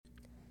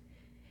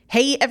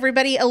Hey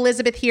everybody,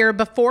 Elizabeth here.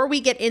 Before we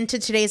get into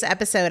today's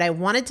episode, I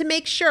wanted to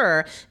make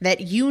sure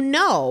that you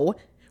know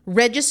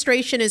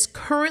registration is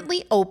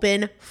currently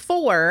open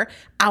for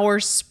our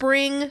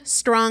Spring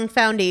Strong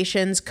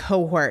Foundations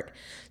cohort.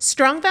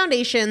 Strong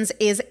Foundations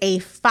is a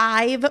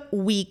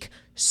 5-week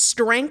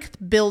strength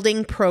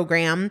building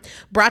program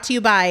brought to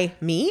you by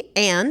me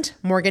and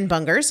Morgan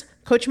Bungers.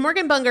 Coach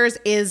Morgan Bungers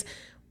is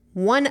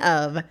one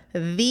of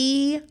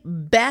the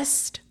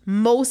best,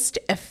 most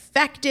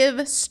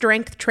effective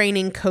strength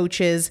training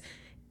coaches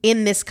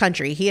in this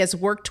country. He has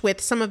worked with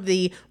some of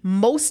the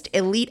most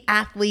elite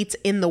athletes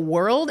in the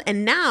world,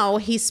 and now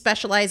he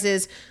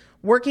specializes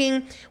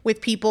working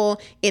with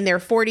people in their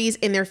 40s,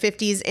 in their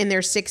 50s, in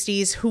their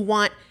 60s who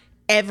want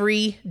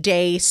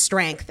everyday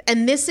strength.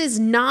 And this is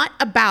not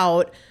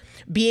about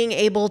being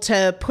able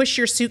to push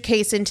your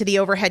suitcase into the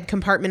overhead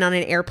compartment on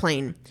an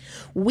airplane.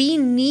 We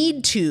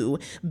need to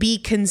be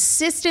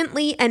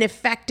consistently and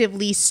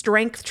effectively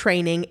strength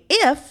training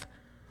if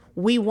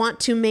we want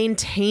to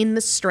maintain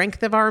the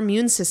strength of our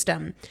immune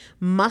system.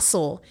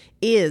 Muscle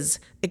is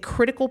a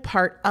critical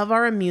part of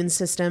our immune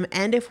system,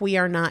 and if we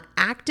are not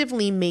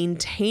actively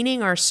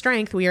maintaining our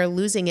strength, we are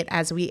losing it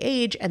as we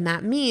age, and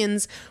that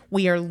means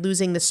we are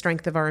losing the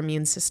strength of our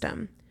immune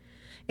system.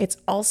 It's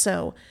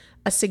also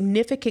a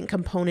significant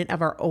component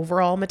of our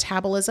overall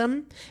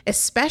metabolism,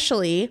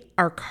 especially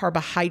our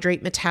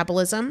carbohydrate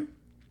metabolism.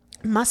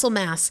 Muscle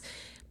mass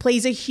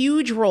plays a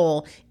huge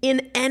role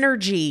in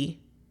energy,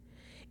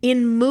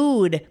 in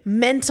mood,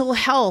 mental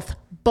health,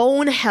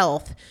 bone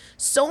health,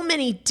 so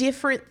many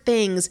different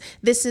things.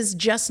 This is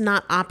just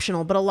not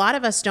optional, but a lot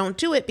of us don't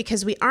do it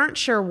because we aren't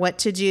sure what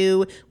to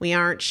do. We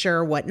aren't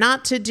sure what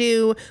not to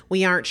do.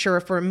 We aren't sure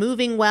if we're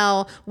moving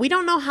well. We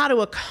don't know how to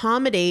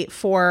accommodate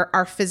for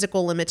our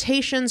physical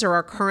limitations or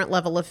our current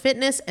level of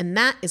fitness, and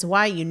that is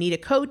why you need a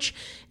coach,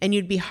 and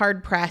you'd be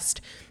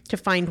hard-pressed to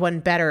find one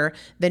better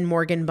than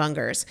Morgan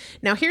Bungers.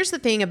 Now, here's the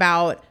thing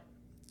about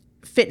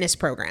fitness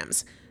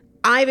programs.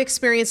 I've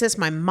experienced this.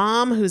 My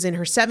mom, who's in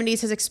her 70s,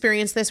 has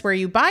experienced this, where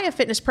you buy a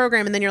fitness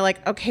program and then you're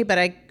like, okay, but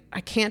I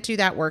can't do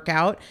that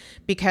workout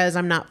because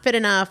I'm not fit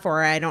enough,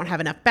 or I don't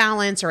have enough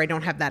balance, or I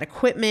don't have that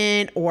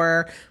equipment,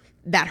 or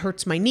that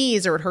hurts my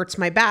knees, or it hurts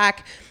my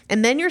back.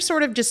 And then you're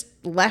sort of just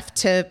left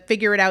to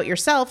figure it out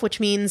yourself, which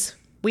means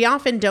we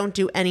often don't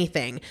do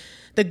anything.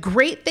 The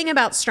great thing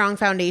about Strong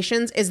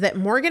Foundations is that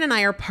Morgan and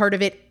I are part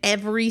of it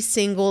every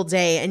single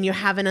day, and you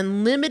have an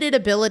unlimited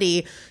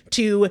ability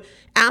to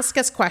ask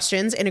us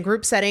questions in a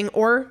group setting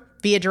or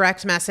via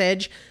direct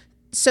message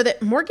so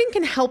that Morgan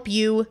can help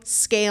you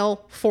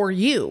scale for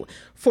you,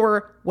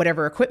 for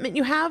whatever equipment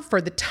you have, for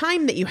the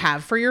time that you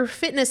have, for your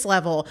fitness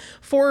level,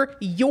 for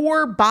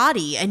your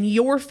body and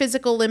your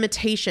physical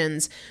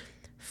limitations.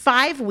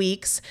 5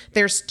 weeks,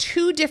 there's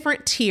 2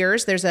 different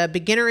tiers. There's a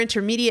beginner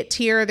intermediate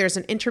tier. There's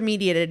an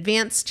intermediate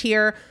advanced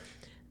tier.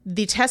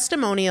 The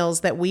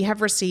testimonials that we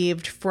have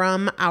received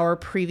from our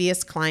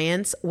previous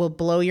clients will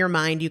blow your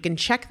mind. You can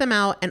check them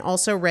out and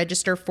also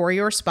register for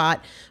your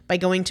spot by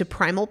going to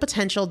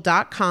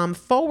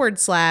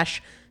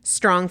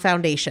primalpotential.com/strong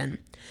foundation.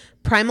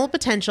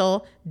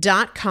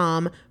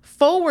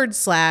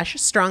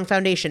 primalpotential.com/strong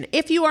foundation.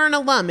 If you are an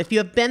alum, if you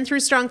have been through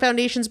Strong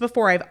Foundations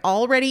before, I've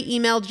already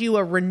emailed you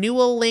a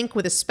renewal link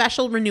with a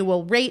special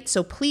renewal rate,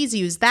 so please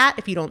use that.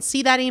 If you don't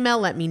see that email,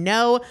 let me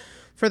know.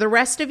 For the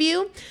rest of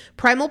you,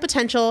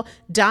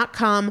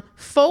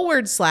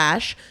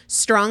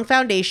 primalpotential.com/strong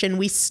foundation.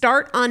 We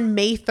start on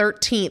May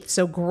 13th,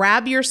 so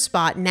grab your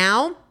spot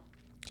now.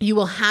 You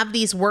will have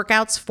these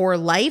workouts for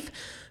life.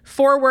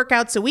 4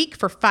 workouts a week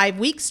for 5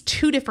 weeks,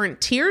 2 different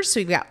tiers. So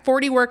you've got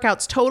 40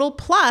 workouts total.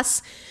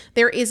 Plus,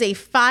 there is a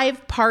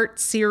 5-part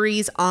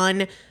series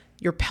on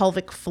your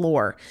pelvic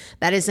floor.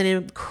 That is an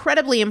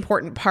incredibly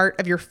important part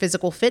of your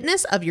physical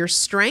fitness, of your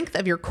strength,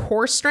 of your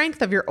core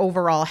strength, of your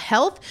overall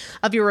health,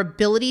 of your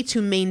ability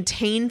to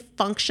maintain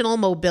functional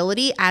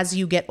mobility as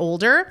you get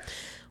older.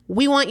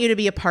 We want you to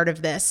be a part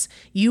of this.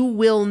 You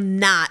will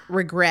not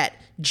regret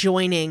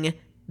joining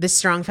the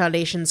Strong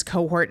Foundations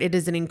cohort. It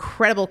is an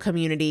incredible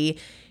community.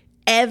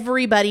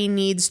 Everybody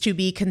needs to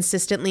be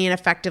consistently and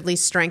effectively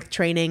strength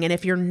training. And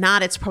if you're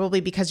not, it's probably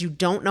because you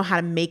don't know how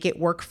to make it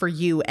work for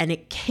you. And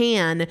it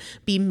can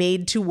be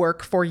made to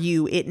work for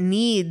you. It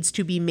needs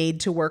to be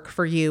made to work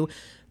for you.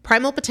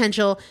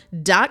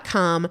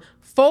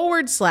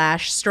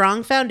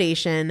 primalpotential.com/strong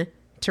foundation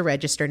to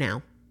register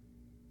now.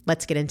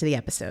 Let's get into the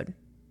episode.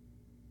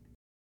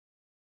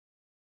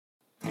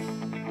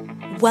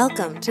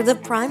 Welcome to the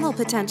Primal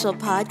Potential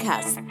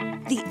Podcast,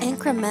 the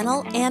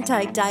incremental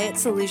anti-diet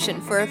solution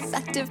for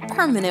effective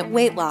permanent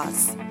weight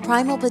loss.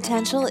 Primal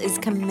Potential is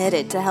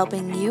committed to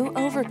helping you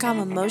overcome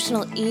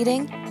emotional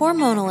eating,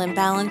 hormonal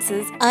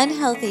imbalances,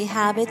 unhealthy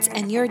habits,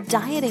 and your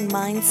dieting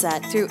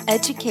mindset through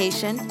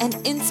education and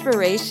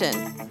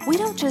inspiration. We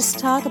don't just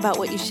talk about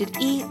what you should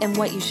eat and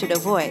what you should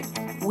avoid.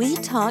 We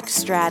talk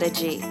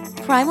strategy.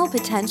 Primal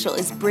Potential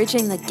is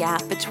bridging the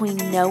gap between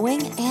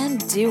knowing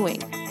and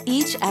doing.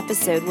 Each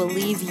episode will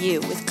leave you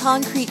with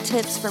concrete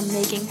tips for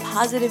making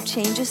positive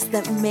changes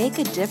that make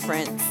a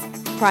difference.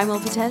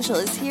 Primal Potential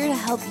is here to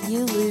help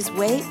you lose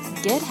weight,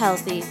 get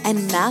healthy,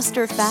 and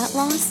master fat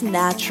loss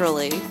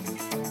naturally.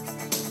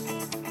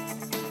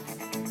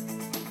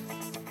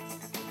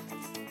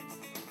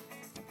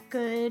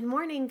 Good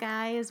morning,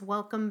 guys.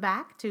 Welcome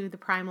back to the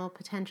Primal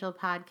Potential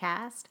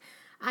Podcast.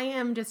 I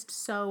am just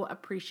so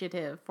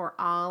appreciative for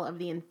all of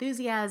the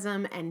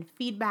enthusiasm and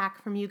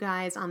feedback from you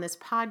guys on this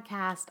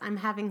podcast. I'm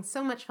having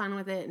so much fun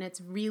with it, and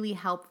it's really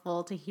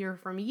helpful to hear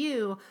from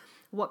you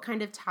what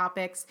kind of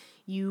topics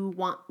you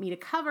want me to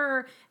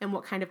cover and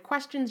what kind of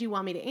questions you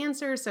want me to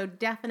answer. So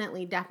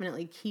definitely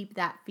keep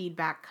that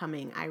feedback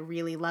coming. I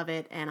really love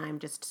it, and I'm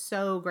just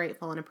so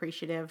grateful and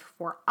appreciative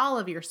for all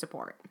of your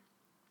support.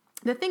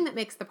 The thing that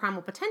makes the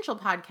Primal Potential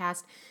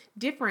podcast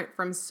different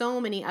from so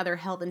many other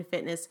health and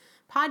fitness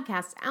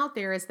podcasts out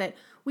there is that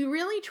we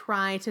really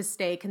try to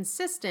stay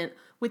consistent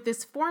with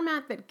this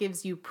format that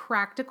gives you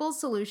practical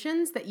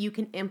solutions that you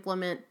can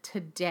implement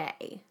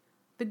today.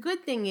 The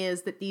good thing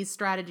is that these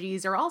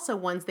strategies are also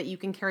ones that you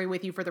can carry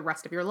with you for the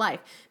rest of your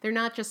life. They're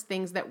not just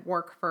things that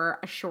work for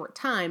a short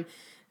time.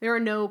 There are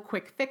no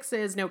quick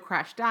fixes, no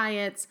crash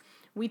diets.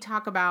 We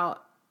talk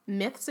about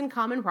myths and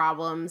common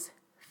problems,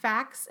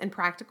 facts and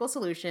practical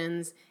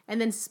solutions, and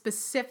then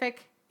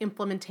specific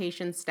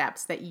implementation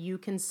steps that you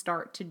can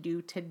start to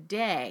do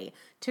today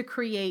to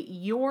create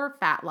your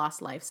fat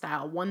loss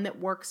lifestyle, one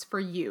that works for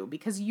you,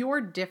 because you're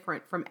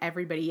different from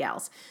everybody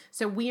else.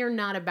 So we are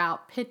not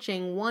about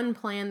pitching one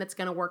plan that's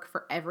going to work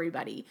for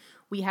everybody.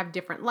 We have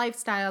different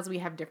lifestyles, we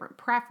have different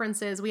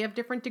preferences, we have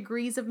different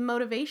degrees of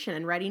motivation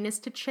and readiness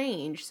to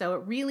change. So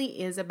it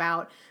really is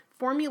about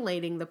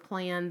formulating the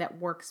plan that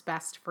works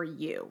best for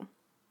you.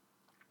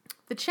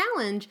 The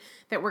challenge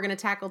that we're going to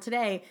tackle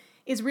today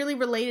is really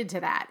related to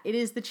that. It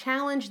is the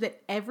challenge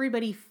that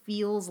everybody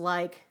feels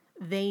like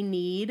they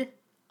need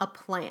a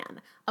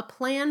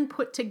plan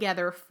put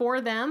together for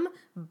them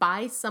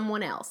by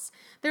someone else.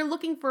 They're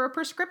looking for a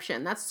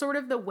prescription. That's sort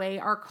of the way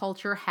our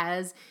culture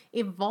has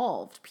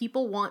evolved.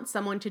 People want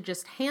someone to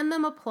just hand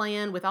them a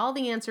plan with all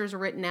the answers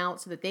written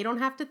out so that they don't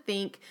have to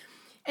think.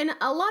 And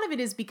a lot of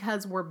it is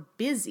because we're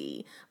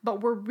busy,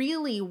 but we're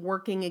really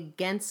working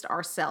against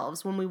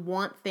ourselves when we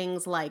want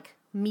things like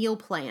meal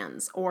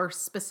plans or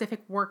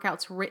specific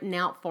workouts written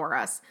out for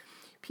us.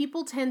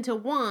 People tend to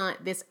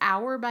want this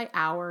hour by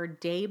hour,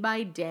 day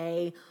by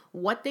day,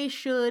 what they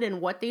should and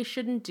what they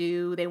shouldn't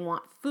do. They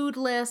want food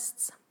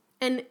lists.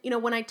 And,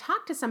 when I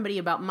talk to somebody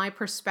about my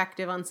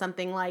perspective on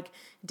something like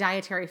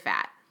dietary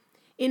fat,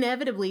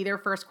 inevitably their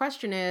first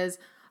question is,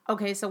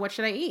 okay, so what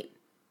should I eat?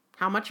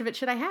 How much of it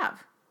should I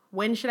have?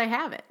 When should I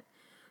have it?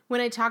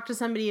 When I talk to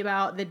somebody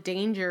about the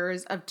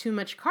dangers of too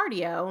much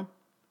cardio,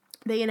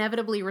 they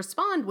inevitably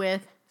respond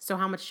with, so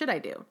how much should I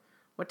do?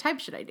 What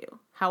type should I do?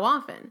 How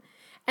often?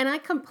 And I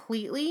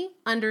completely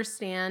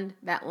understand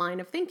that line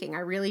of thinking. I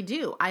really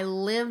do. I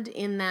lived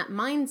in that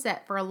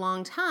mindset for a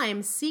long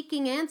time,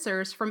 seeking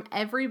answers from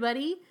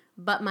everybody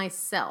but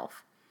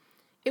myself.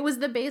 It was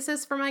the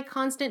basis for my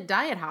constant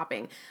diet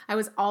hopping. I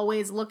was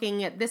always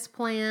looking at this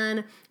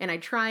plan and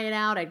I'd try it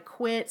out. I'd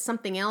quit.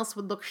 Something else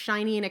would look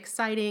shiny and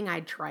exciting.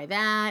 I'd try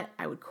that.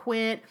 I would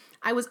quit.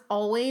 I was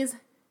always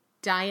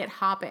diet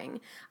hopping.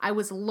 I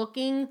was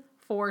looking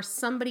for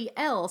somebody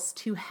else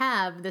to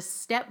have the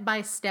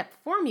step-by-step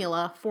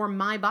formula for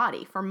my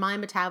body, for my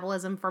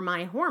metabolism, for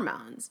my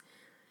hormones.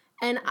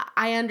 And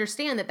I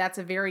understand that that's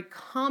a very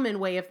common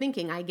way of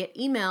thinking. I get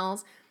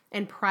emails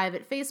and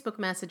private Facebook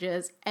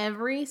messages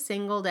every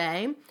single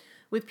day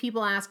with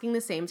people asking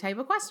the same type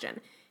of question.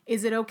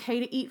 Is it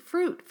okay to eat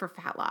fruit for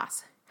fat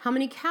loss? How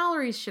many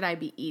calories should I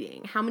be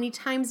eating? How many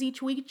times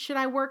each week should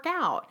I work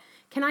out?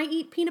 Can I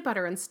eat peanut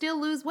butter and still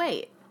lose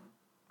weight?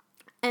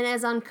 And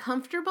as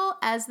uncomfortable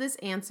as this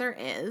answer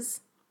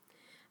is,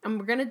 and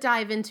we're going to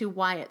dive into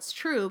why it's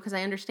true, because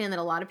I understand that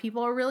a lot of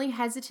people are really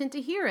hesitant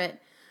to hear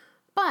it,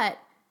 but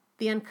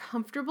the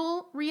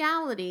uncomfortable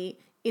reality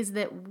is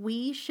that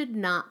we should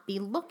not be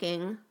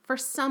looking for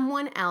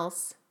someone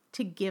else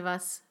to give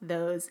us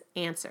those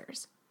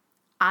answers.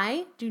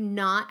 I do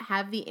not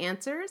have the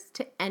answers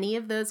to any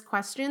of those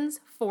questions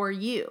for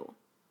you.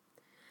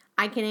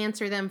 I can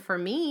answer them for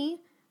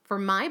me, for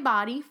my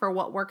body, for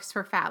what works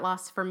for fat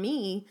loss for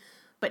me,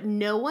 but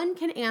no one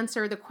can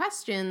answer the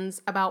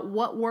questions about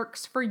what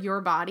works for your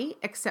body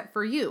except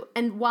for you.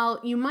 And while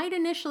you might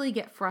initially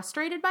get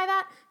frustrated by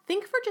that,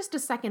 think for just a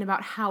second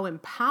about how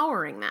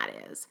empowering that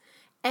is.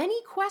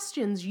 Any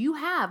questions you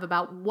have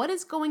about what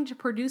is going to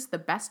produce the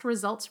best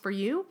results for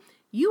you,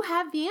 you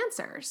have the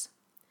answers.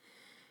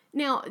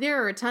 Now,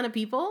 there are a ton of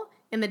people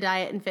in the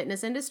diet and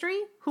fitness industry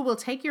who will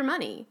take your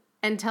money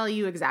and tell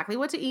you exactly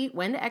what to eat,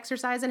 when to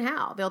exercise, and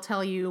how. They'll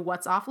tell you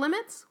what's off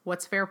limits,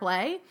 what's fair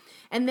play,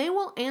 and they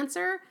will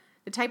answer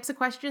the types of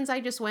questions I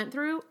just went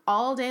through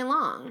all day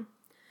long.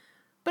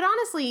 But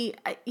honestly,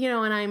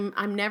 and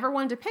I'm never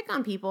one to pick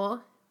on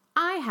people,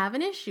 I have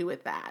an issue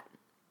with that.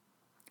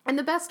 And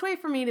the best way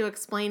for me to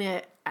explain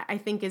it, I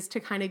think, is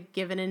to kind of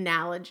give an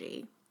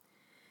analogy.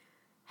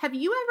 Have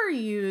you ever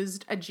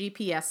used a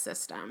GPS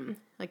system,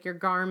 like your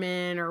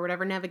Garmin or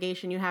whatever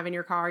navigation you have in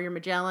your car, your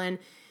Magellan,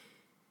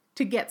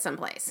 to get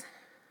someplace?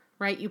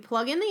 right? You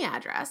plug in the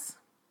address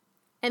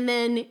and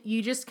then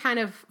you just kind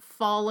of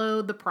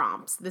follow the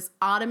prompts, this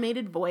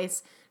automated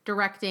voice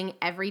directing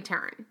every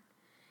turn.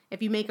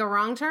 If you make a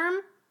wrong turn,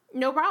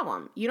 no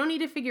problem. You don't need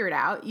to figure it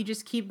out. You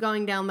just keep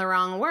going down the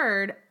wrong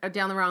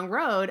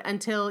road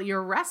until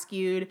you're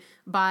rescued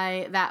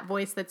by that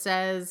voice that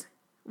says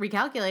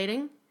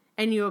recalculating,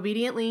 and you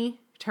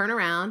obediently turn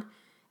around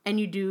and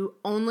you do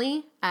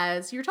only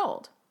as you're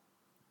told.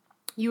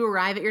 You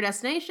arrive at your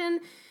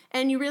destination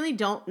and you really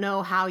don't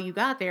know how you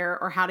got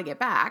there or how to get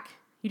back.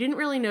 You didn't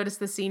really notice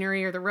the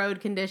scenery or the road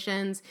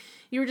conditions.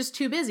 You were just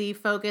too busy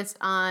focused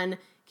on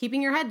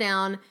keeping your head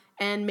down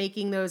and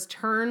making those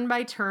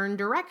turn-by-turn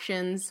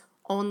directions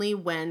only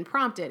when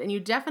prompted. And you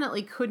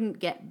definitely couldn't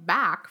get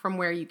back from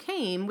where you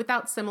came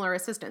without similar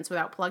assistance,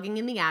 without plugging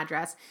in the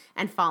address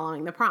and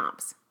following the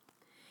prompts.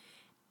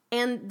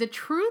 And the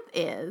truth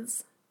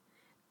is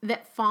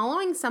that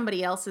following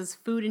somebody else's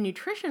food and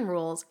nutrition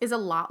rules is a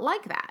lot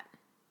like that.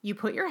 You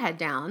put your head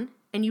down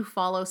and you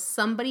follow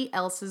somebody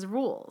else's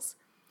rules.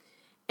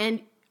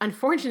 And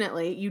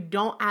unfortunately, you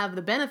don't have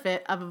the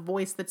benefit of a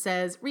voice that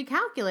says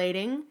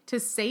recalculating to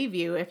save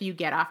you if you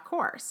get off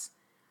course.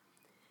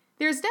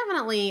 There's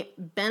definitely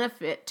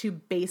benefit to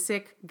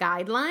basic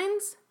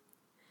guidelines,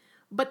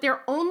 but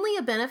they're only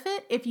a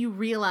benefit if you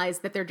realize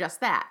that they're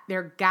just that.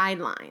 They're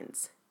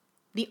guidelines.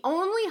 The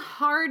only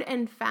hard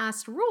and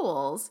fast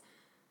rules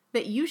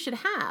that you should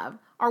have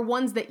are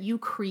ones that you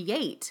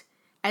create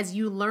as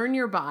you learn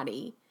your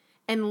body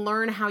and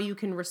learn how you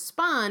can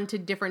respond to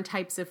different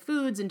types of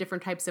foods and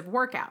different types of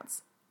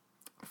workouts.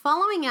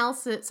 Following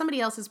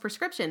somebody else's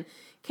prescription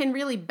can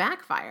really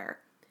backfire.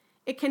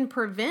 It can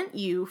prevent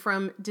you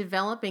from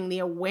developing the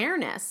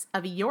awareness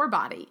of your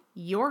body,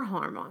 your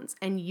hormones,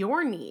 and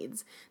your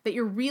needs that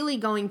you're really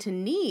going to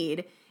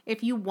need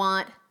if you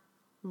want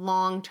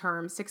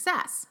long-term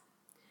success.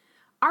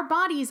 Our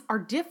bodies are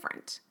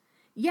different.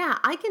 Yeah,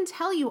 I can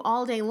tell you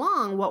all day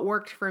long what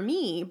worked for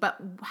me, but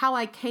how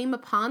I came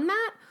upon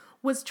that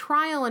was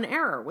trial and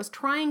error, was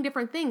trying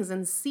different things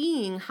and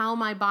seeing how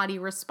my body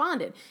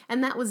responded.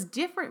 And that was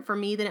different for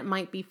me than it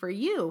might be for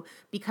you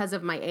because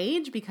of my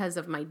age, because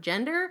of my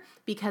gender,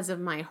 because of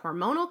my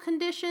hormonal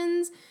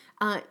conditions.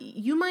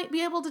 You might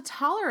be able to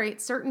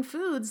tolerate certain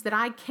foods that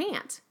I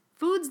can't.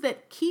 Foods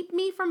that keep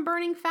me from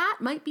burning fat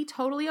might be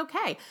totally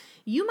okay.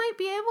 You might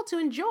be able to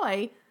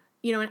enjoy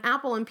an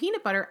apple and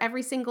peanut butter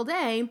every single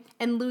day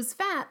and lose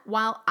fat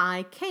while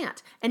I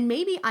can't. And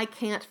maybe I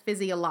can't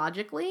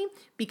physiologically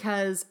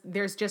because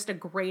there's just a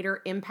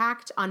greater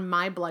impact on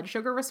my blood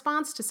sugar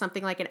response to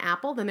something like an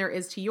apple than there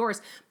is to yours.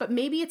 But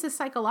maybe it's a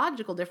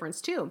psychological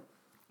difference too.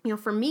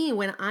 For me,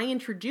 when I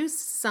introduce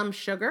some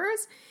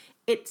sugars,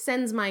 it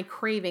sends my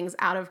cravings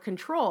out of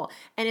control.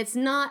 And it's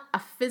not a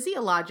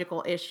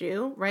physiological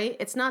issue, right?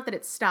 It's not that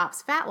it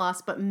stops fat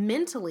loss, but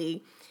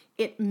mentally,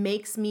 it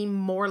makes me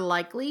more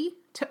likely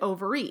to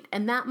overeat.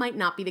 And that might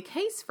not be the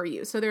case for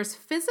you. So there's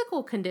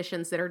physical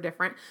conditions that are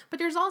different, but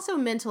there's also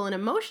mental and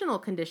emotional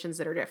conditions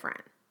that are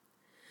different.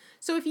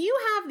 So if you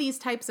have these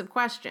types of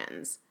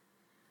questions,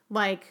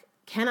 like,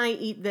 can I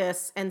eat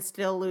this and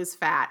still lose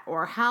fat?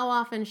 Or how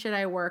often should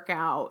I work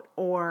out?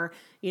 Or,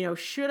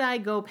 should I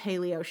go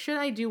paleo? Should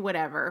I do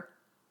whatever?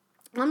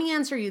 Let me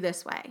answer you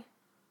this way.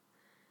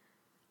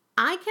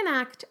 I can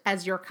act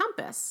as your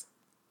compass,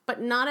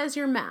 but not as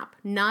your map,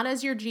 not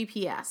as your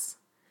GPS.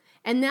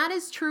 And that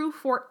is true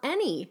for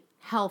any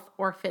health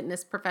or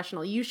fitness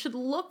professional. You should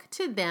look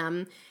to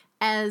them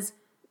as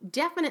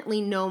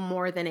definitely no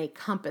more than a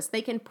compass.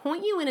 They can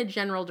point you in a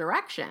general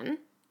direction,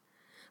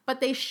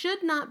 but they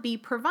should not be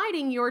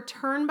providing your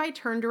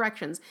turn-by-turn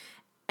directions.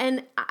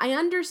 And I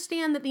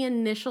understand that the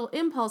initial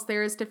impulse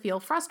there is to feel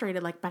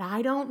frustrated, but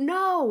I don't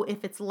know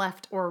if it's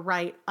left or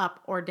right, up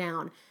or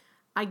down.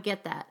 I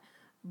get that.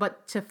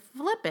 But to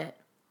flip it,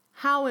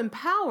 how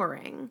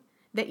empowering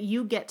that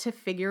you get to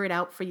figure it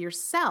out for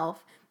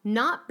yourself,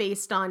 not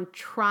based on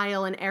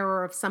trial and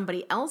error of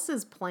somebody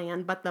else's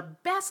plan, but the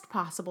best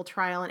possible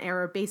trial and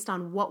error based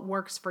on what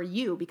works for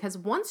you. Because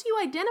once you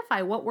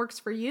identify what works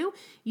for you,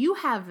 you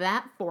have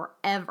that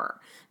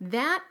forever.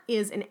 That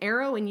is an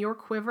arrow in your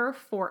quiver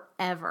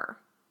forever.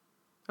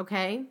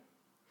 Okay?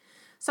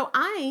 So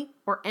I,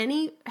 or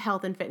any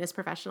health and fitness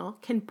professional,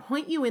 can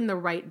point you in the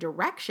right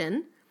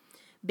direction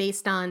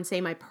based on,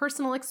 say, my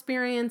personal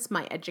experience,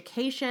 my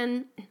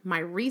education, my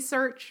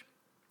research,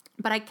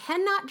 but I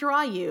cannot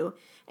draw you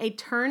a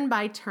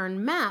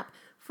turn-by-turn map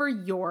for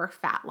your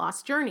fat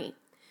loss journey.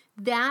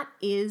 That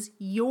is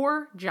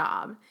your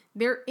job.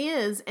 There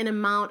is an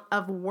amount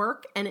of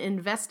work and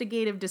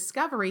investigative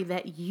discovery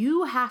that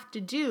you have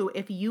to do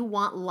if you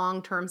want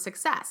long-term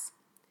success.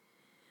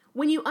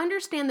 When you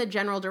understand the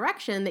general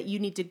direction that you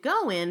need to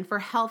go in for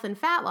health and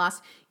fat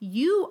loss,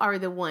 you are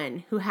the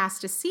one who has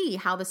to see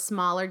how the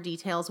smaller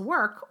details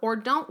work or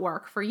don't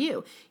work for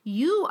you.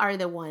 You are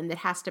the one that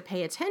has to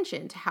pay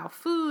attention to how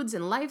foods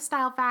and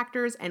lifestyle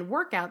factors and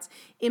workouts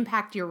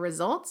impact your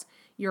results,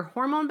 your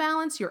hormone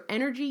balance, your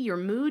energy, your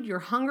mood, your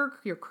hunger,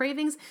 your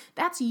cravings.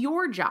 That's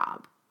your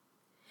job.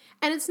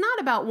 And it's not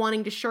about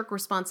wanting to shirk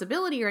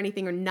responsibility or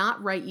anything or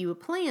not write you a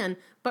plan,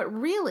 but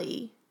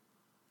really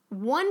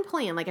one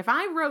plan. Like if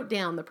I wrote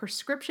down the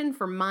prescription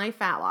for my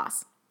fat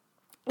loss,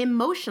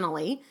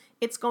 emotionally,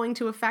 it's going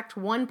to affect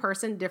one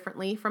person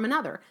differently from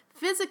another.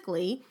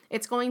 Physically,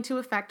 it's going to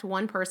affect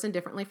one person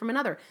differently from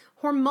another.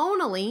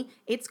 Hormonally,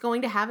 it's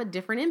going to have a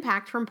different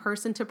impact from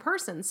person to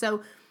person.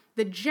 So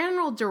the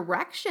general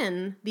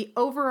direction, the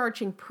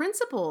overarching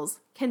principles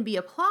can be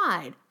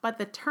applied, but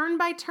the turn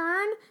by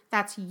turn,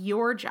 that's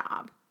your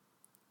job.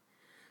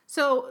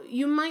 So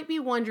you might be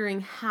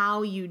wondering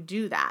how you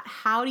do that.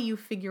 How do you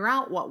figure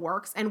out what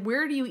works, and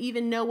where do you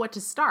even know what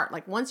to start?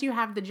 Like once you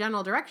have the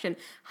general direction,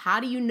 how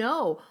do you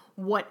know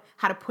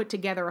how to put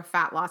together a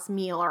fat loss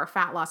meal or a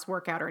fat loss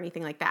workout or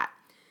anything like that?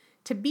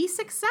 To be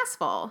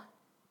successful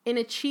in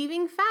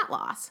achieving fat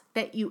loss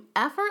that you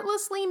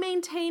effortlessly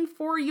maintain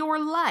for your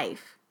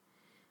life,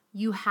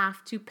 you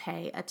have to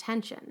pay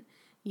attention.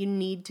 You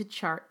need to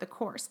chart the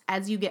course.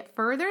 As you get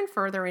further and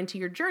further into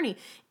your journey,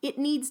 it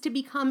needs to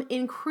become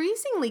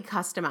increasingly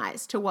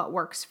customized to what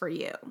works for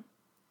you.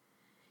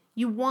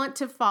 You want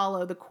to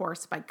follow the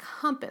course by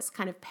compass,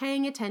 kind of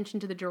paying attention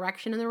to the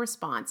direction and the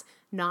response,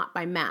 not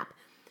by map.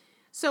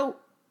 So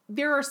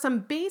there are some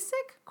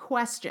basic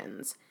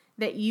questions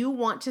that you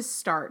want to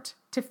start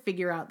to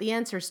figure out the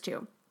answers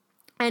to.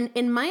 And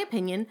in my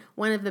opinion,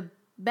 one of the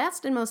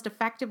best and most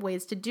effective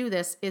ways to do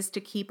this is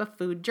to keep a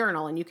food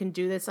journal. And you can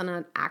do this on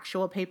an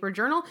actual paper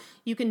journal.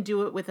 You can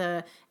do it with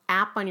an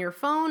app on your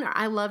phone.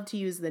 I love to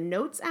use the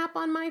Notes app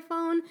on my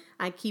phone.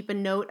 I keep a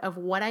note of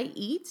what I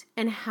eat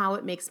and how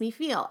it makes me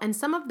feel. And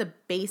some of the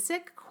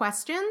basic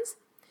questions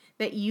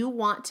that you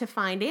want to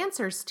find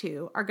answers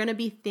to are going to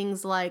be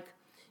things like,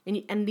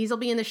 and these will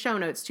be in the show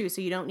notes too,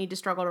 so you don't need to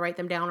struggle to write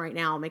them down right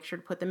now. I'll make sure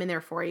to put them in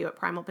there for you at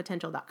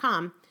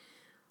primalpotential.com.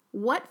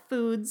 What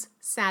foods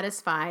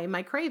satisfy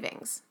my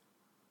cravings?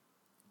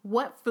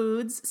 What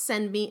foods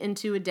send me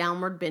into a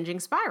downward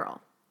binging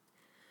spiral?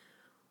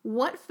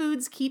 What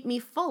foods keep me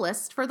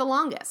fullest for the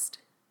longest?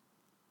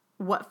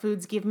 What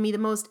foods give me the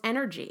most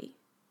energy?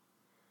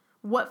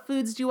 What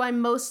foods do I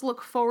most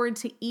look forward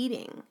to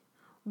eating?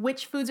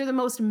 Which foods are the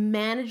most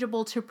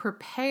manageable to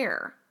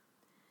prepare?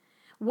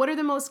 What are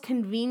the most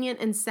convenient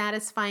and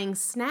satisfying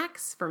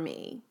snacks for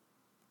me?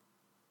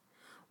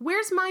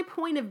 Where's my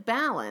point of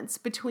balance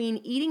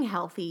between eating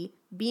healthy,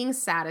 being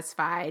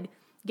satisfied,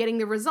 getting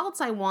the results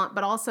I want,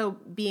 but also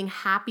being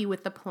happy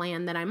with the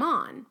plan that I'm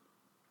on?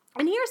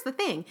 And here's the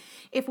thing.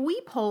 If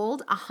we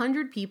polled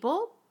 100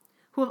 people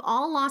who have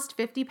all lost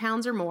 50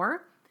 pounds or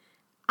more,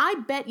 I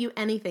bet you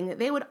anything that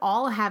they would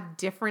all have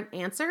different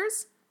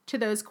answers to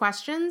those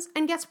questions.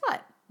 And guess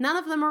what? None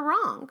of them are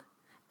wrong.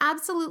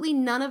 Absolutely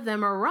none of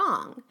them are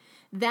wrong.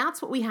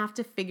 That's what we have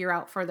to figure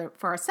out for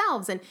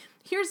ourselves. And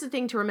here's the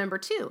thing to remember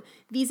too.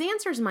 These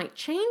answers might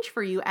change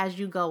for you as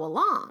you go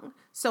along.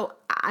 So,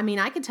 I mean,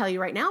 I can tell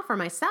you right now for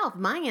myself,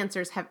 my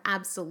answers have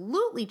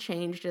absolutely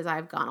changed as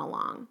I've gone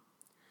along.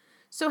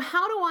 So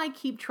how do I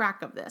keep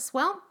track of this?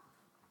 Well,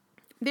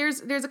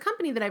 there's a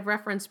company that I've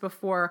referenced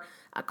before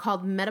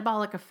called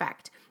Metabolic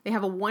Effect. They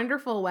have a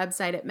wonderful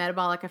website at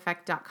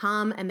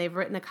metaboliceffect.com, and they've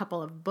written a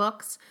couple of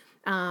books.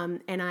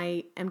 And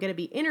I am going to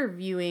be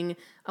interviewing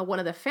one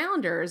of the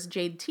founders,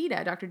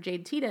 Dr.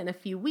 Jade Teta, in a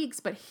few weeks,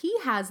 but he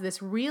has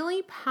this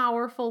really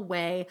powerful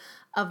way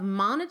of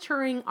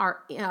monitoring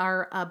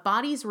our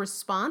body's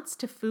response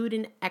to food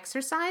and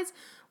exercise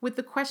with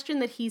the question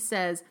that he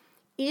says,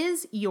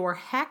 is your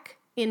HEC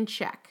in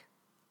check?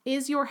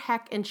 Is your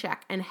HEC in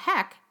check? And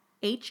HEC,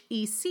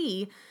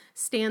 H-E-C,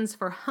 stands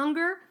for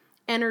hunger,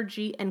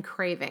 energy, and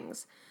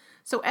cravings.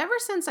 So ever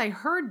since I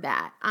heard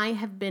that, I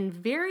have been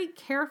very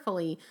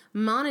carefully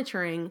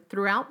monitoring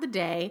throughout the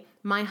day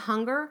my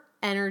hunger,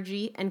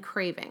 energy, and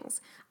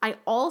cravings. I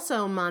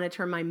also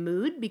monitor my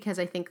mood because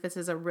I think this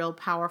is a real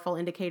powerful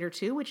indicator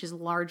too, which is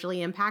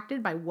largely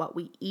impacted by what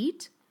we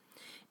eat.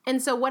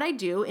 And so what I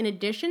do, in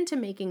addition to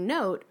making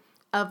note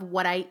of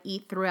what I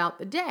eat throughout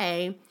the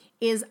day,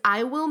 is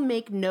I will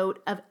make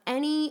note of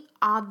any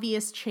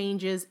obvious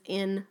changes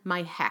in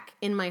my HEC,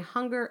 in my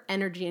hunger,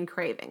 energy, and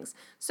cravings.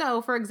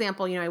 So for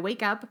example, I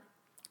wake up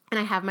and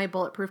I have my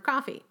bulletproof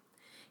coffee.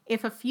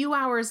 If a few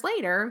hours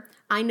later,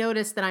 I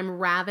notice that I'm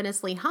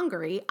ravenously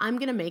hungry, I'm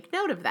going to make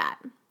note of that.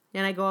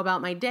 And I go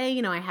about my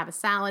day, I have a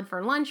salad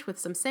for lunch with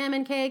some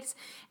salmon cakes,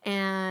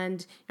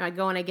 and I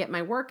go and I get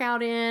my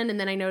workout in, and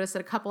then I notice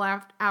that a couple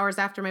hours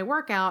after my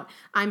workout,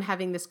 I'm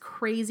having this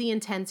crazy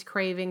intense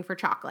craving for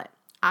chocolate.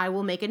 I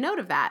will make a note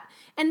of that.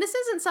 And this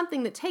isn't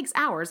something that takes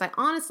hours. I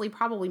honestly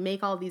probably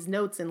make all these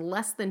notes in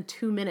less than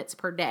 2 minutes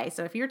per day.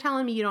 So if you're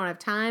telling me you don't have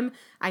time,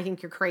 I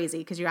think you're crazy,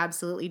 because you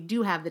absolutely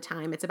do have the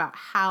time. It's about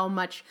how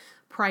much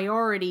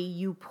priority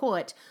you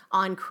put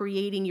on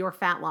creating your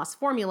fat loss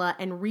formula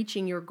and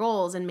reaching your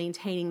goals and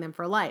maintaining them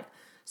for life.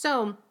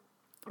 So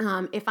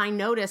if I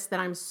notice that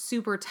I'm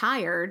super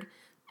tired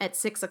at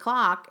 6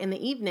 o'clock in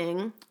the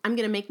evening, I'm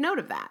going to make note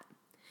of that.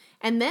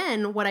 And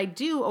then what I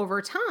do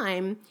over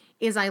time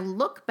is I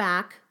look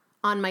back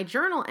on my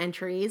journal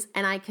entries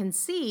and I can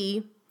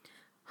see,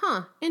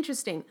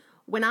 interesting.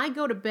 when I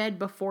go to bed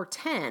before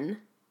 10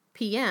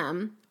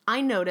 p.m.,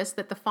 I notice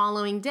that the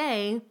following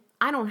day,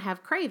 I don't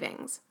have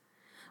cravings.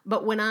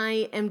 But when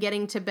I am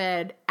getting to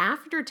bed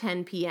after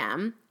 10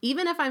 p.m.,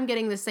 even if I'm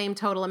getting the same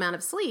total amount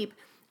of sleep,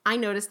 I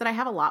notice that I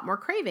have a lot more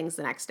cravings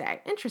the next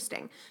day.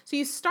 Interesting. So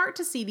you start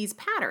to see these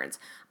patterns.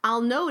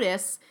 I'll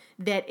notice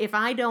that if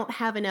I don't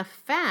have enough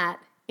fat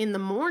in the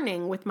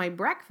morning with my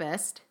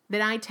breakfast,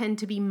 that I tend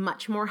to be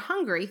much more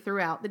hungry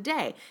throughout the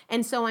day.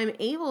 And so I'm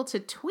able to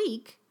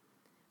tweak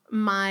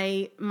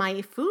my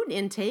food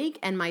intake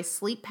and my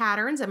sleep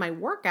patterns and my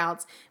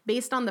workouts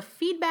based on the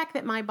feedback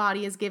that my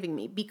body is giving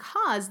me,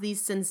 because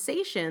these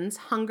sensations,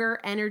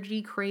 hunger,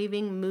 energy,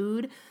 craving,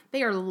 mood,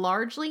 they are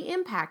largely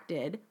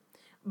impacted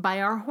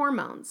by our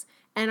hormones,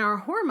 and our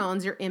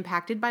hormones are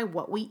impacted by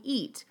what we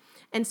eat.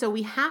 And so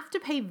we have to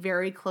pay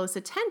very close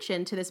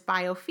attention to this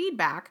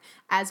biofeedback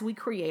as we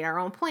create our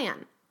own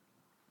plan.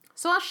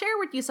 So I'll share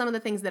with you some of the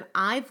things that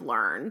I've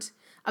learned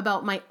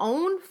about my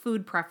own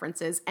food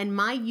preferences and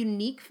my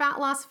unique fat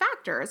loss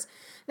factors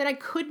that I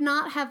could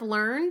not have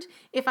learned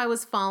if I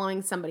was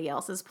following somebody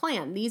else's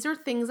plan. These are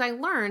things I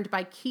learned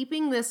by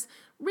keeping this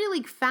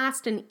really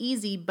fast and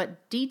easy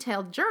but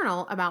detailed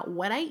journal about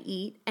what I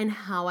eat and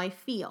how I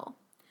feel.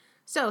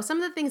 So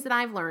some of the things that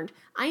I've learned,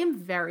 I am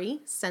very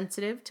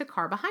sensitive to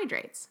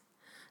carbohydrates.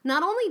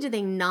 Not only do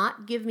they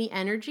not give me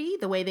energy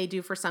the way they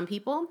do for some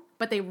people,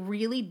 but they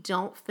really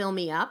don't fill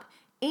me up.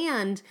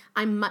 And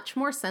I'm much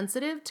more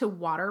sensitive to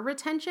water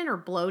retention or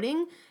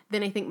bloating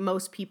than I think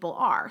most people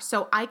are.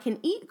 So I can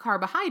eat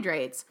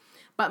carbohydrates,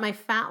 but my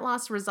fat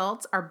loss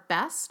results are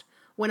best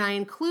when I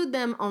include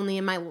them only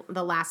in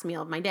the last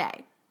meal of my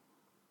day.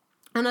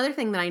 Another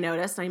thing that I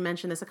noticed, I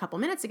mentioned this a couple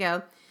minutes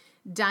ago,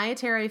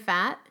 dietary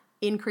fat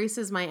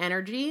increases my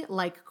energy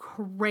like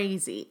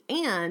crazy,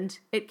 and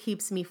it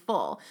keeps me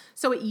full.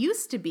 So it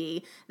used to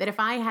be that if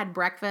I had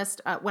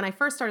breakfast, when I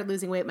first started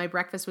losing weight, my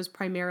breakfast was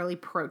primarily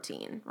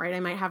protein, right? I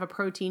might have a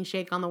protein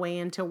shake on the way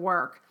into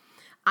work.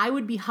 I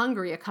would be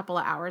hungry a couple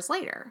of hours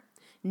later.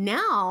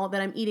 Now that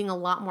I'm eating a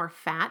lot more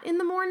fat in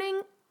the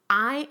morning,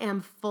 I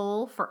am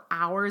full for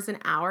hours and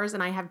hours,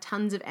 and I have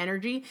tons of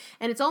energy.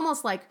 And it's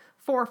almost like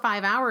 4 or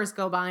 5 hours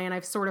go by and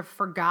I've sort of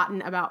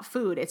forgotten about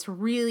food. It's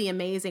really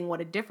amazing what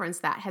a difference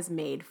that has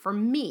made for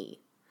me.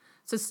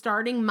 So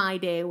starting my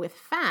day with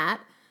fat,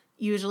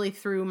 usually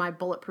through my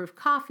bulletproof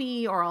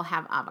coffee, or I'll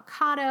have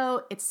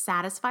avocado, it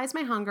satisfies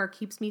my hunger,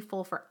 keeps me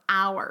full for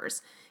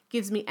hours,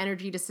 gives me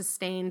energy to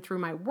sustain through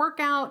my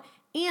workout,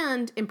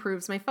 and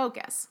improves my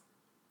focus.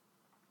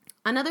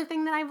 Another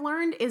thing that I've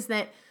learned is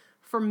that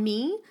for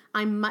me,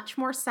 I'm much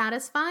more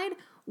satisfied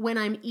when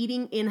I'm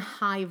eating in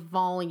high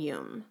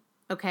volume.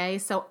 Okay,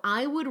 so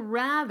I would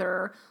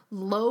rather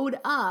load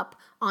up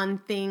on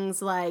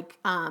things like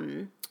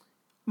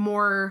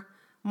more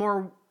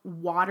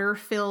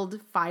water-filled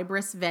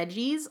fibrous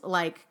veggies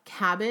like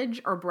cabbage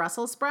or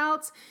Brussels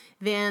sprouts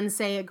than,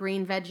 say, a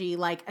green veggie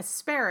like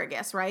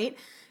asparagus, right?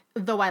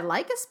 Though I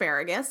like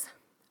asparagus,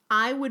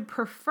 I would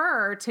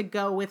prefer to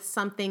go with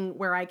something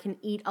where I can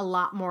eat a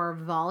lot more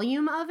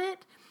volume of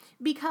it,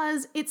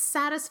 because it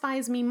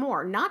satisfies me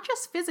more, not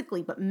just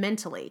physically, but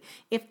mentally.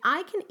 If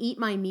I can eat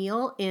my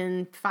meal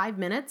in 5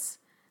 minutes,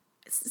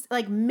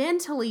 like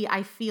mentally,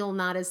 I feel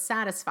not as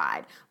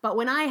satisfied. But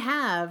when I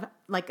have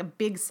like a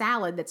big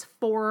salad that's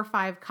 4 or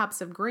 5 cups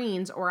of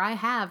greens, or I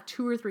have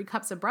 2 or 3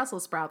 cups of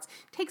Brussels sprouts,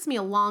 it takes me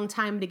a long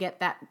time to get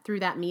that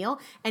through that meal.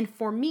 And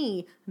for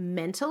me,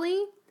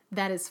 mentally,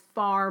 that is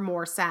far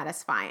more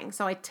satisfying.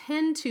 So I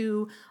tend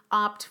to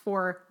opt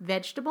for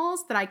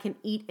vegetables that I can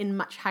eat in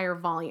much higher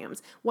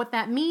volumes. What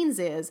that means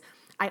is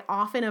I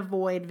often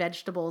avoid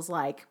vegetables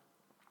like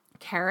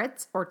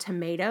carrots or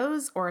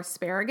tomatoes or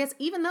asparagus,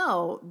 even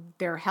though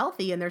they're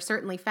healthy and they're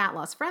certainly fat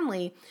loss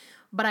friendly,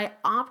 but I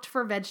opt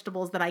for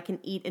vegetables that I can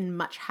eat in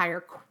much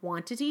higher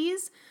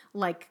quantities,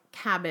 like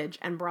cabbage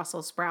and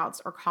Brussels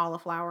sprouts or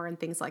cauliflower and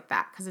things like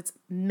that, because it's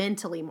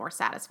mentally more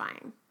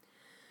satisfying.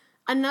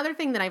 Another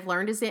thing that I've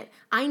learned is that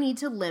I need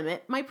to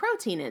limit my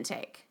protein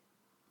intake.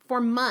 For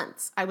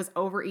months, I was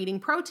overeating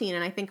protein,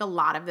 and I think a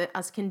lot of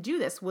us can do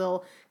this.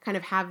 We'll kind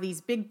of have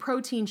these big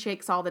protein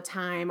shakes all the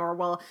time,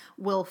 or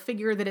we'll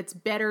figure that it's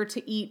better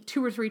to eat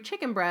 2 or 3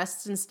 chicken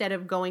breasts instead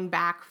of going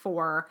back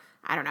for,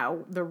 I don't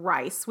know, the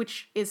rice,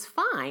 which is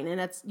fine, and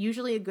that's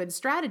usually a good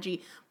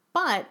strategy.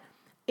 But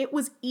it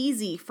was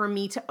easy for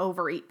me to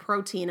overeat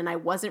protein, and I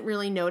wasn't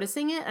really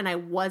noticing it, and I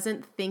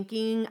wasn't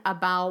thinking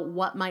about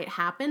what might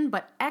happen.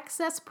 But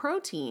excess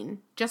protein,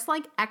 just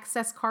like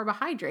excess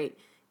carbohydrate,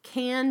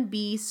 can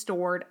be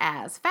stored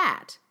as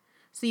fat.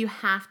 So you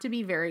have to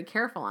be very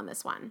careful on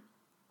this one.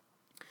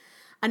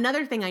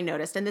 Another thing I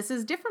noticed, and this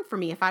is different for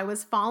me, if I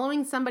was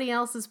following somebody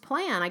else's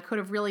plan, I could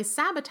have really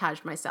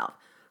sabotaged myself.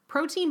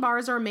 Protein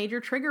bars are a major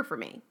trigger for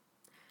me.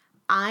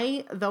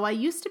 Though I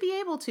used to be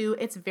able to,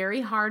 it's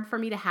very hard for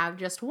me to have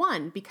just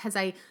one because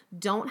I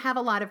don't have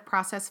a lot of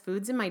processed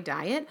foods in my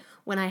diet.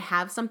 When I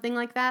have something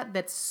like that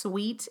that's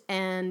sweet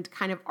and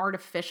kind of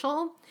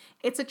artificial,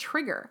 it's a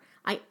trigger.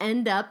 I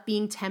end up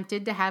being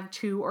tempted to have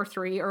 2 or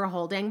 3 or a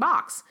whole dang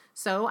box.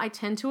 So I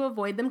tend to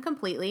avoid them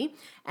completely,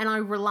 and I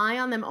rely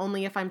on them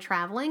only if I'm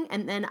traveling,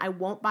 and then I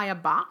won't buy a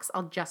box,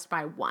 I'll just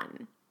buy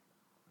one.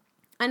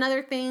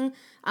 Another thing,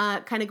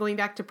 kind of going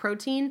back to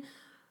protein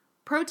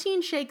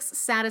shakes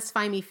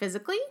satisfy me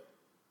physically.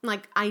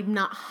 Like, I'm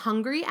not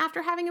hungry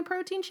after having a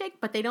protein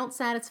shake, but they don't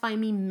satisfy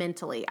me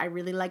mentally. I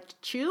really like to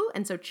chew,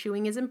 and so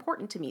chewing is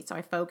important to me. So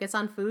I focus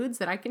on foods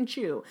that I can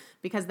chew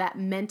because that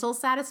mental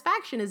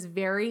satisfaction is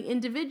very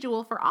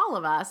individual for all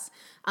of us,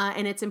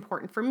 and it's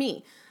important for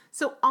me.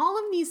 So all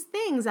of these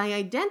things I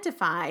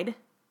identified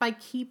by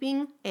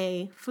keeping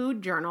a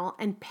food journal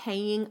and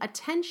paying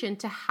attention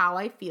to how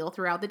I feel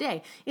throughout the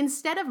day.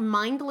 Instead of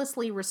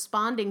mindlessly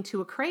responding to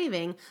a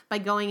craving by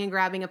going and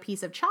grabbing a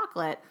piece of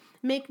chocolate,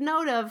 make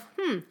note of,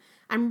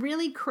 I'm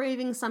really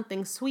craving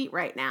something sweet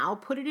right now.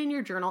 Put it in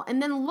your journal and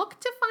then look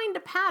to find a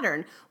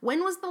pattern.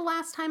 When was the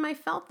last time I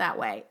felt that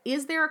way?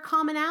 Is there a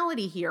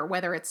commonality here,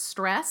 whether it's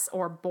stress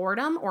or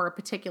boredom or a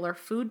particular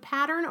food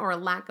pattern or a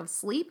lack of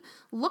sleep?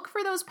 Look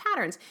for those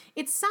patterns.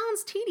 It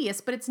sounds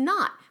tedious, but it's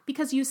not,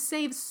 because you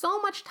save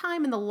so much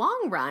time in the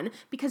long run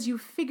because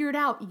you've figured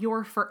out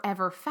your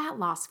forever fat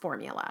loss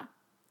formula.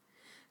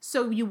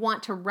 So you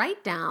want to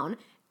write down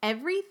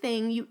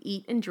everything you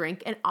eat and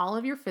drink and all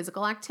of your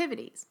physical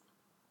activities.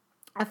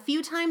 A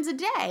few times a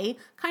day,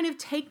 kind of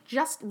take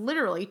just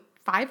literally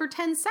 5 or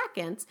 10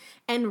 seconds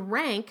and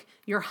rank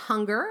your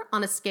hunger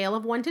on a scale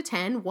of 1 to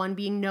 10, 1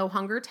 being no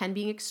hunger, 10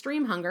 being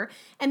extreme hunger,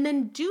 and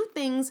then do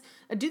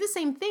the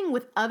same thing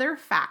with other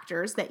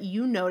factors that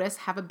you notice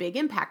have a big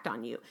impact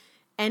on you.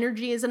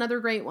 Energy is another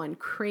great one.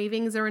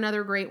 Cravings are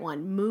another great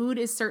one. Mood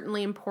is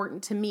certainly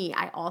important to me.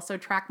 I also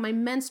track my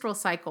menstrual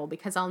cycle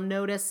because I'll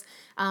notice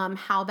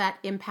how that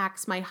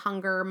impacts my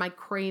hunger, my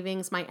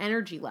cravings, my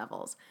energy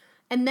levels.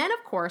 And then,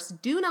 of course,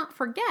 do not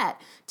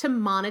forget to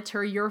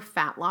monitor your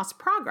fat loss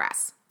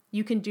progress.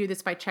 You can do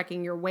this by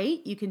checking your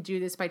weight. You can do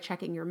this by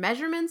checking your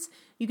measurements.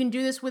 You can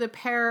do this with a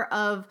pair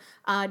of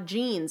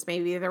jeans.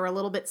 Maybe they're a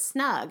little bit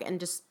snug and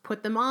just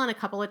put them on a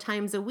couple of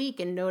times a week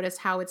and notice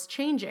how it's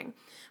changing.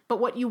 But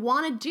what you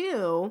want to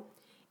do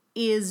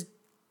is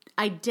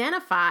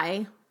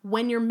identify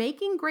when you're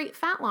making great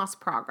fat loss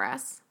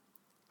progress,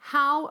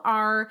 how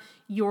are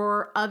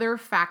your other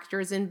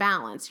factors in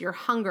balance? Your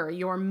hunger,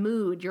 your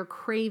mood, your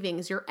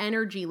cravings, your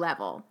energy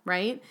level,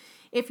 right?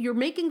 If you're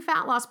making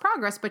fat loss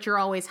progress, but you're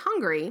always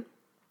hungry,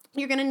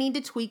 you're going to need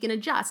to tweak and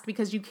adjust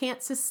because you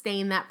can't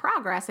sustain that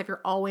progress if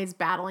you're always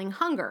battling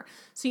hunger.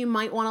 So you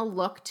might want to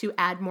look to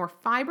add more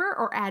fiber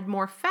or add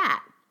more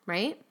fat,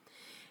 right?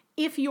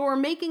 If you're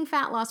making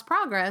fat loss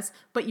progress,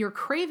 but your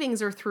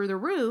cravings are through the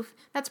roof,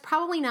 that's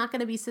probably not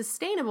going to be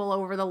sustainable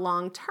over the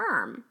long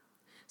term.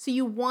 So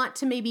you want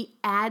to maybe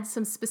add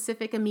some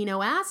specific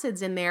amino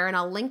acids in there, and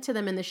I'll link to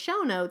them in the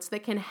show notes,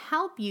 that can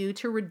help you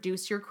to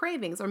reduce your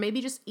cravings, or maybe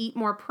just eat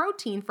more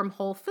protein from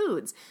whole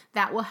foods.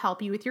 That will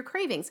help you with your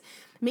cravings.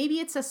 Maybe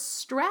it's a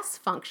stress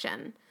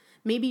function.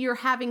 Maybe you're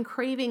having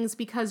cravings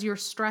because you're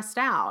stressed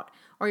out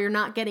or you're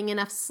not getting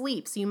enough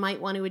sleep, so you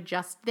might want to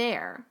adjust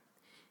there.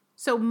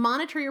 So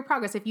monitor your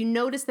progress. If you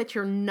notice that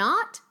you're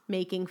not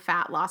making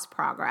fat loss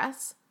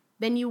progress,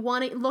 then you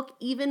want to look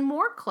even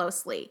more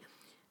closely.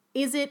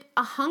 Is it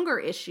a hunger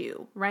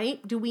issue,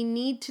 right? Do we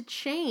need to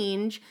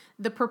change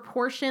the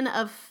proportion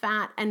of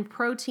fat and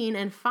protein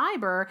and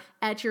fiber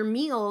at your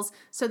meals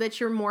so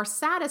that you're more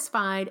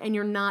satisfied and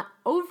you're not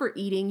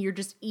overeating, you're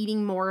just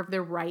eating more of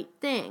the right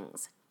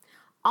things?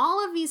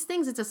 All of these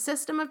things, it's a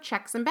system of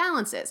checks and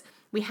balances.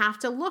 We have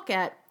to look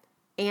at,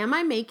 am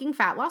I making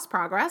fat loss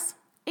progress?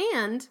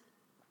 And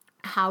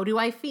how do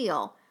I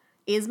feel?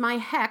 Is my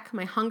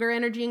hunger,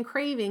 energy, and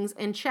cravings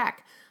in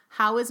check?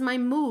 How is my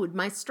mood,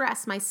 my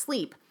stress, my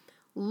sleep?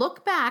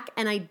 Look back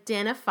and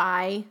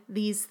identify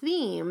these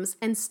themes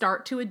and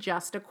start to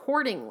adjust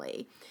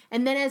accordingly.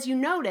 And then as you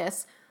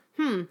notice,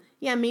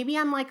 maybe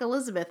I'm like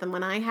Elizabeth, and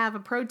when I have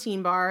a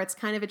protein bar, it's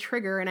kind of a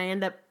trigger and I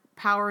end up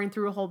powering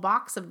through a whole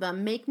box of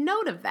them. Make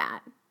note of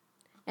that.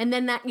 And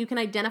then that you can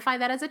identify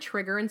that as a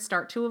trigger and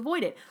start to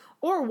avoid it.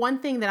 Or one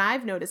thing that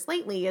I've noticed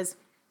lately is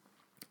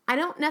I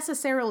don't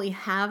necessarily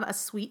have a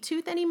sweet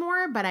tooth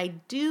anymore, but I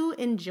do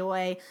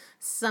enjoy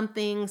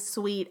something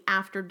sweet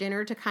after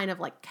dinner to kind of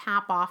like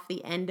cap off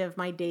the end of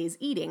my day's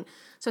eating.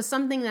 So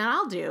something that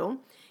I'll do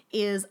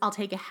is I'll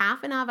take a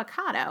half an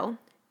avocado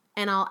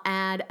and I'll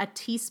add a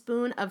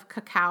teaspoon of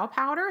cacao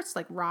powder, it's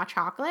like raw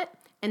chocolate,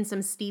 and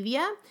some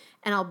stevia,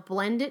 and I'll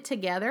blend it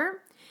together.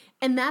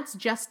 And that's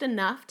just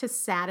enough to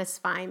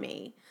satisfy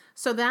me.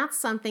 So that's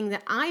something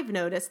that I've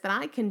noticed that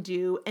I can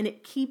do, and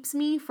it keeps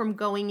me from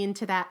going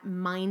into that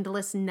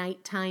mindless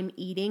nighttime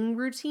eating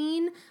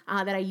routine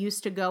that I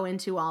used to go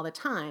into all the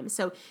time.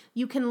 So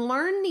you can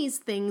learn these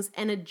things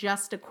and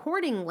adjust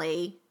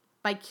accordingly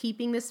by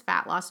keeping this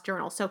fat loss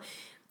journal. So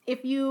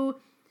if you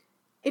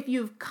If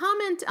you've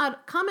commented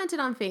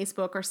on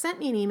Facebook or sent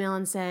me an email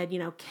and said,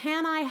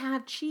 can I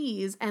have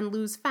cheese and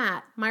lose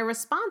fat? My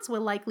response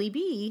will likely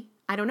be,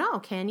 I don't know,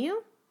 can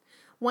you?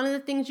 One of the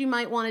things you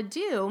might want to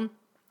do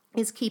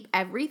is keep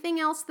everything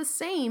else the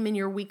same in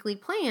your weekly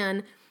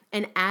plan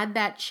and add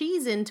that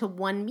cheese into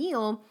one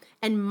meal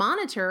and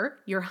monitor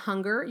your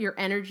hunger, your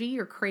energy,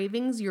 your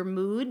cravings, your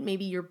mood,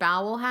 maybe your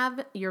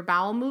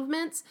bowel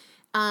movements,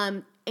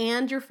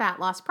 and your fat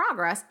loss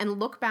progress, and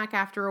look back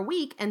after a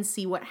week and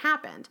see what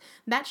happened.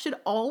 That should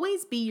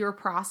always be your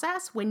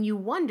process when you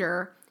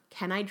wonder,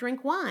 can I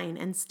drink wine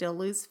and still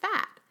lose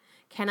fat?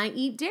 Can I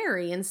eat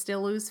dairy and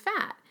still lose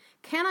fat?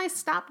 Can I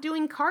stop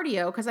doing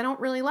cardio because I don't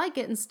really like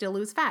it and still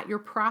lose fat? Your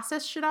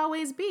process should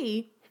always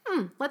be,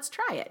 let's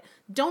try it.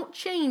 Don't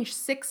change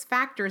 6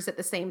 factors at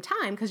the same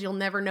time because you'll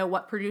never know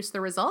what produced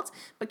the results,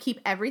 but keep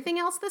everything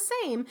else the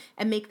same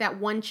and make that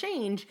one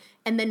change,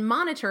 and then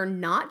monitor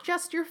not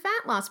just your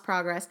fat loss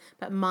progress,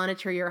 but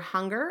monitor your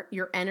hunger,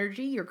 your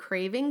energy, your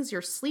cravings,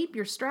 your sleep,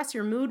 your stress,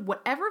 your mood,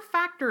 whatever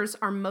factors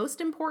are most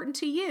important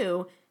to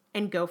you,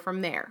 and go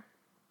from there.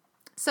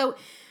 So,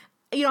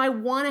 I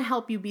want to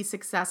help you be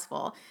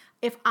successful.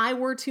 If I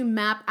were to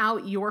map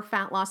out your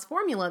fat loss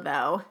formula,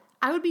 though,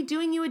 I would be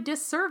doing you a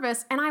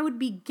disservice and I would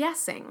be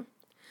guessing.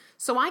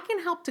 So I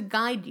can help to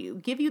guide you,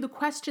 give you the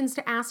questions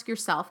to ask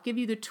yourself, give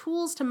you the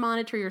tools to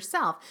monitor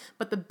yourself.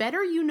 But the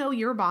better you know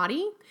your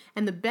body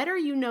and the better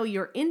you know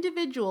your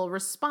individual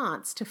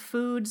response to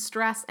food,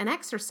 stress, and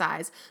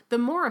exercise, the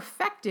more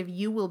effective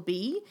you will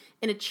be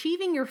in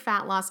achieving your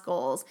fat loss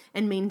goals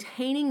and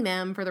maintaining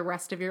them for the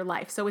rest of your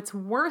life. So it's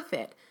worth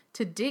it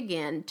to dig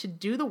in, to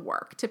do the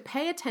work, to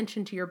pay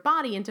attention to your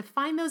body, and to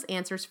find those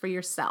answers for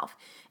yourself.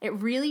 It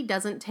really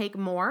doesn't take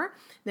more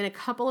than a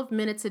couple of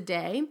minutes a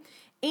day.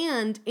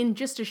 And in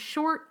just a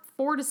short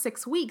 4 to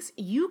 6 weeks,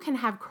 you can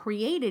have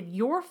created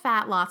your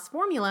fat loss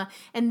formula,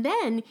 and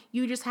then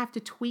you just have to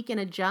tweak and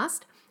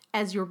adjust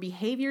as your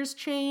behaviors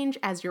change,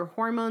 as your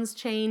hormones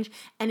change,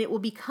 and it will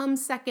become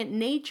second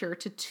nature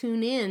to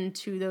tune in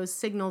to those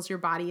signals your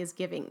body is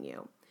giving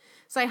you.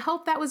 So I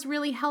hope that was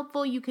really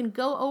helpful. You can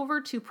go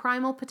over to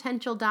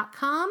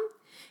primalpotential.com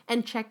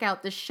and check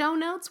out the show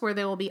notes where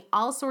there will be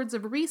all sorts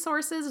of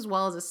resources as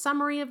well as a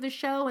summary of the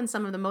show and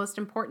some of the most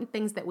important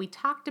things that we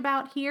talked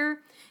about here.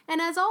 And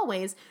as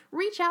always,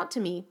 reach out to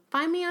me.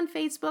 Find me on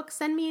Facebook,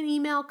 send me an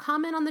email,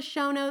 comment on the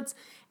show notes,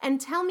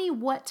 and tell me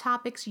what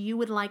topics you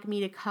would like me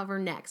to cover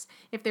next.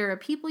 If there are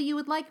people you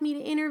would like me to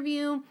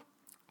interview,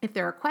 if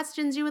there are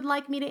questions you would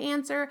like me to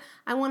answer,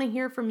 I want to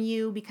hear from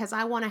you because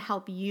I want to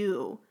help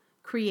you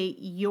create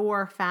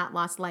your fat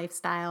loss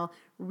lifestyle,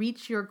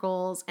 reach your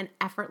goals, and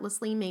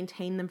effortlessly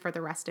maintain them for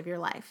the rest of your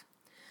life.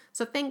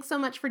 So thanks so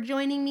much for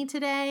joining me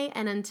today,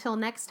 and until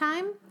next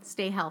time,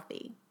 stay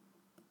healthy.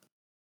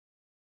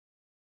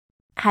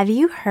 Have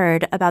you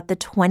heard about the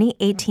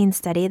 2018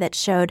 study that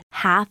showed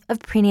half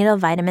of prenatal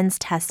vitamins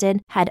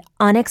tested had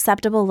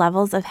unacceptable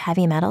levels of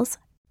heavy metals?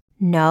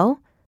 No?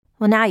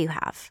 Well, now you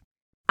have.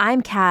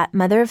 I'm Kat,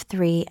 mother of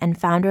 3 and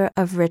founder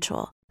of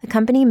Ritual, the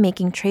company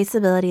making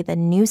traceability the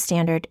new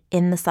standard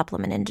in the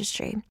supplement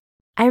industry.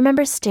 I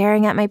remember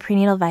staring at my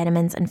prenatal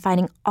vitamins and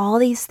finding all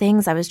these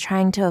things I was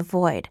trying to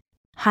avoid: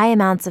 high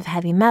amounts of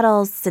heavy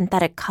metals,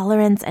 synthetic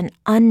colorants, and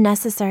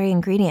unnecessary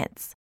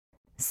ingredients.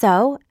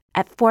 So,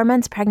 at 4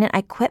 months pregnant,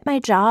 I quit my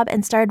job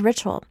and started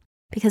Ritual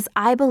because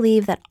I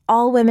believe that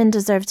all women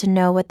deserve to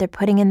know what they're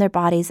putting in their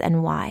bodies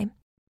and why.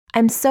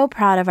 I'm so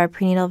proud of our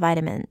prenatal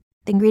vitamin.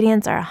 The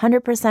ingredients are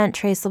 100%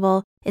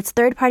 traceable. It's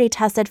third-party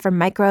tested for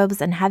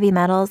microbes and heavy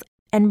metals,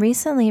 and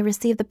recently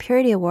received the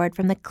Purity Award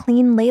from the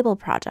Clean Label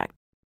Project.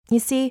 You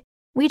see,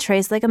 we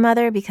trace like a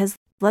mother because,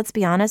 let's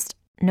be honest,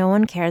 no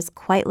one cares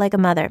quite like a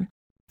mother.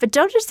 But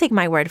don't just take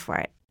my word for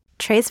it.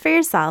 Trace for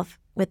yourself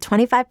with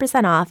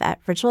 25% off at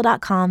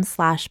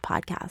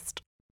ritual.com/podcast.